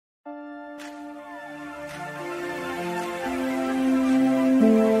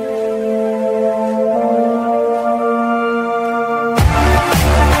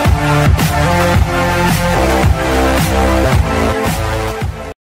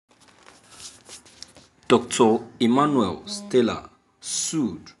Dr. Emmanuel Stella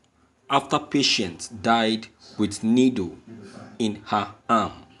sued after patient died with needle in her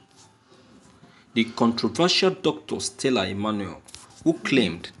arm. The controversial Dr. Stella Emmanuel, who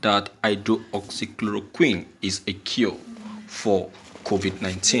claimed that hydroxychloroquine is a cure for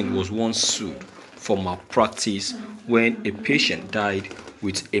COVID-19, was once sued for malpractice when a patient died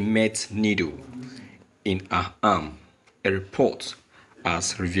with a met needle in her arm, a report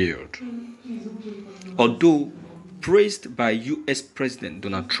has revealed. Although praised by US President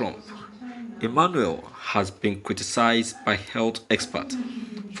Donald Trump, Emmanuel has been criticized by health experts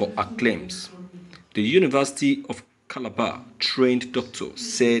for her claims. The University of Calabar trained doctor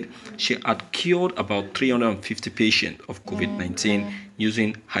said she had cured about 350 patients of COVID-19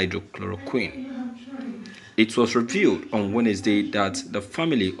 using hydrochloroquine. It was revealed on Wednesday that the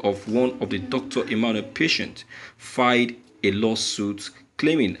family of one of the Dr. Emmanuel patients filed a lawsuit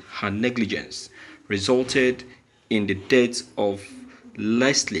claiming her negligence resulted in the death of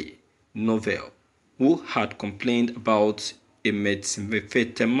Leslie Novell, who had complained about a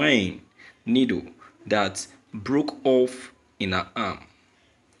methamphetamine needle that broke off in her arm.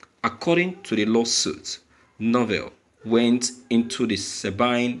 According to the lawsuit, Novell went into the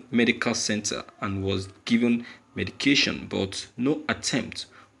Sabine Medical Center and was given medication, but no attempt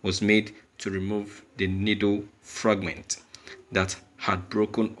was made to remove the needle fragment that had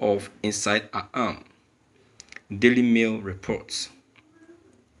broken off inside her arm. Daily Mail reports.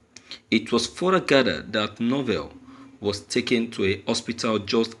 It was further gathered that Novell was taken to a hospital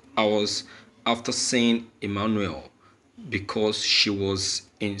just hours after seeing Emmanuel because she was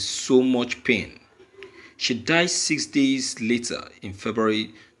in so much pain. She died 6 days later in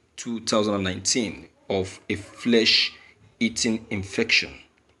February 2019 of a flesh-eating infection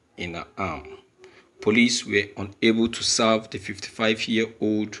in her arm. Police were unable to serve the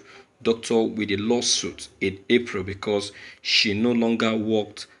 55-year-old doctor with a lawsuit in April because she no longer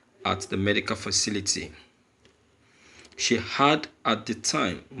worked at the medical facility. She had at the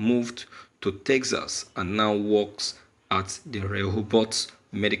time moved to Texas and now works at the Rehoboth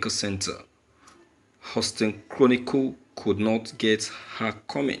Medical Center. Houston Chronicle could not get her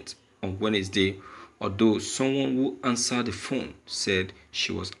comment on Wednesday, although someone who answered the phone said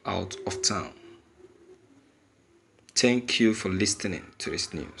she was out of town. Thank you for listening to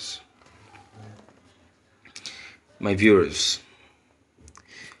this news. My viewers,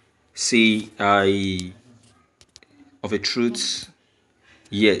 see, of a truth,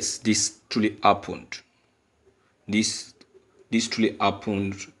 yes, this truly happened. This truly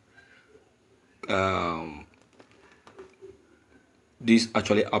happened. This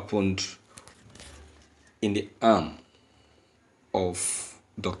actually happened in the arm of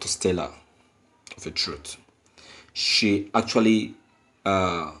Dr. Stella, of a truth. She actually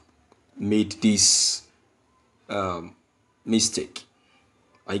made this mistake.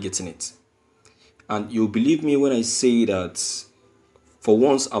 Are you getting it? And you believe me when I say that for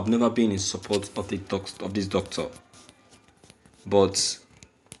once I've never been in support of this doctor. But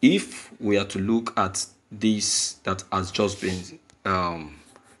if we are to look at this that has just been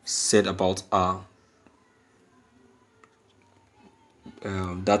said about her,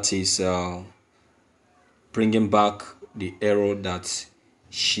 that is bringing back the error that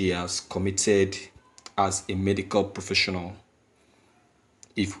she has committed as a medical professional.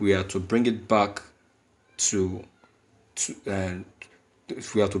 If we are to bring it back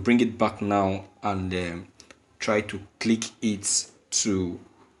if we are to bring it back now and try to click it to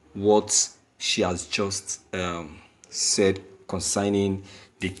what she has just said concerning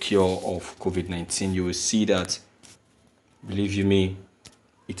the cure of COVID-19, you will see that, believe you me,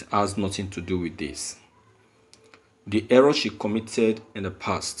 it has nothing to do with this. The error she committed in the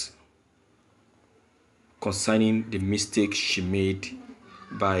past concerning the mistake she made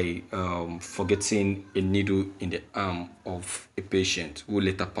by forgetting a needle in the arm of a patient who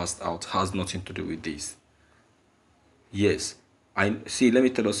later passed out has nothing to do with this. Yes, let me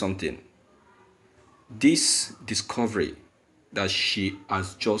tell you something. This discovery that she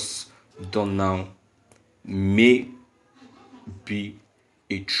has just done now may be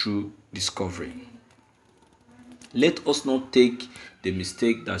a true discovery. Let us not take the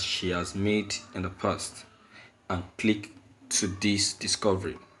mistake that she has made in the past and click to this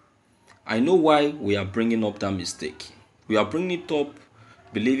discovery. I know why we are bringing up that mistake. We are bringing it up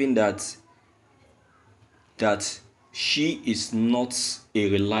believing that she is not a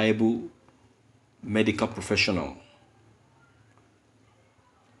reliable medical professional.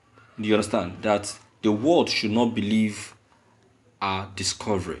 Do you understand? That the world should not believe our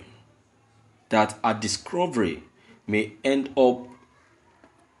discovery. That our discovery may end up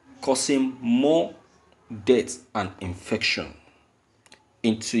causing more death and infection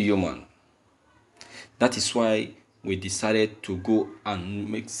into human. That is why we decided to go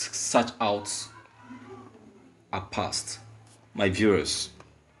and search out our past. My viewers,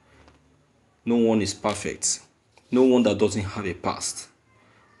 no one is perfect. No one that doesn't have a past.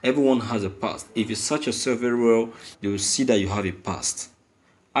 Everyone has a past. If you search yourself very well, you will see that you have a past.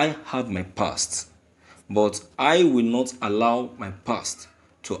 I have my past, but I will not allow my past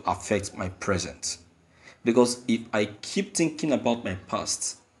to affect my present. Because if I keep thinking about my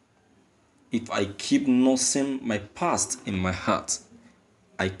past, if I keep nursing my past in my heart,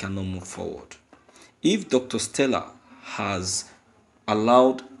 I cannot move forward. If Dr. Stella has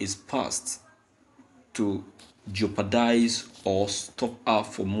allowed his past to jeopardize or stop her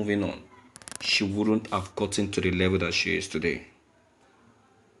from moving on, she wouldn't have gotten to the level that she is today.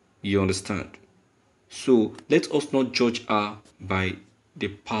 You understand? So let us not judge her by the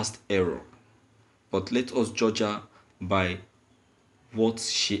past error, but let us judge her by what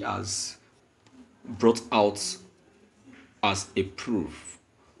she has brought out as a proof.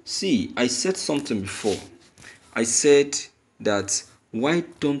 See, I said something before. I said that why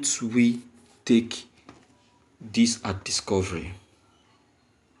don't we take this at discovery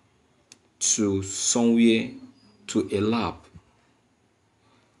to somewhere, to a lab,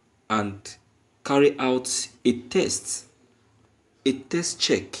 and carry out a test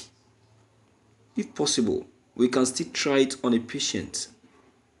check. If possible, we can still try it on a patient.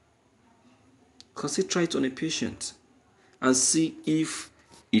 And see if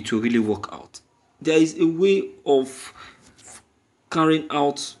it will really work out. There is a way of carrying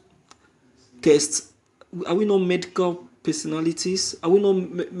out tests. Are we not medical personalities? Are we not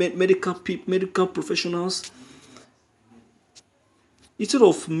medical professionals? Instead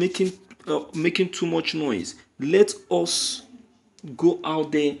of making too much noise, let us go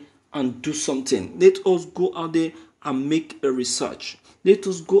out there and do something. Let us go out there and make a research. Let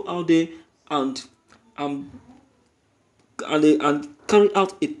us go out there and carry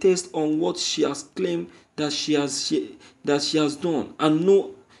out a test on what she has claimed that she has done, and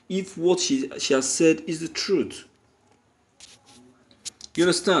know if what she has said is the truth. You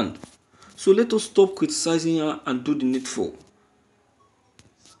understand? So let us stop criticizing her and do the needful.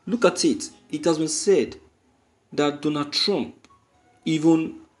 Look at it. It has been said that Donald Trump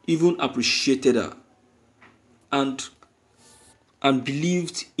even appreciated her and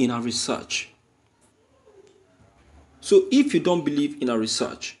believed in her research. So if you don't believe in her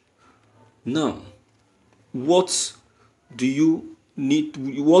research, now what you need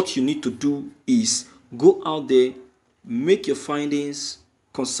to do is go out there, make your findings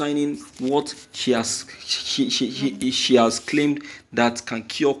concerning what she has claimed that can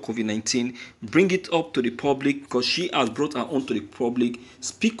cure COVID-19. Bring it up to the public, because she has brought her own to the public.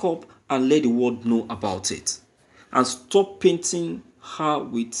 Speak up and let the world know about it, and stop painting her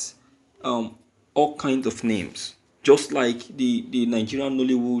with all kinds of names, just like the Nigerian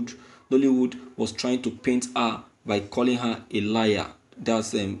Nollywood was trying to paint her by calling her a liar.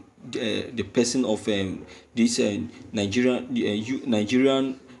 That's the person of this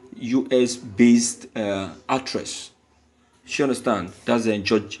Nigerian US based actress. You understand? That's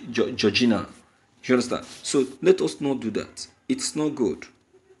Georgina. You understand? So let us not do that. It's not good.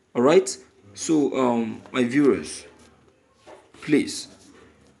 All right. So my viewers, please,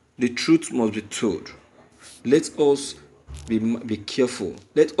 the truth must be told. Let us be careful.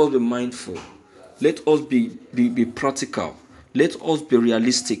 Let us be mindful. Let us be practical. Let us be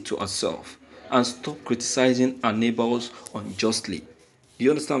realistic to ourselves and stop criticizing our neighbors unjustly. You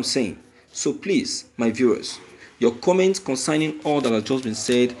understand what I'm saying? So please, my viewers, your comments concerning all that has just been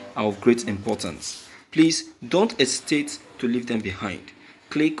said are of great importance. Please don't hesitate to leave them behind.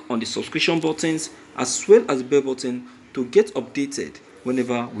 Click on the subscription buttons as well as the bell button to get updated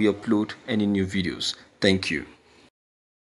whenever we upload any new videos. Thank you.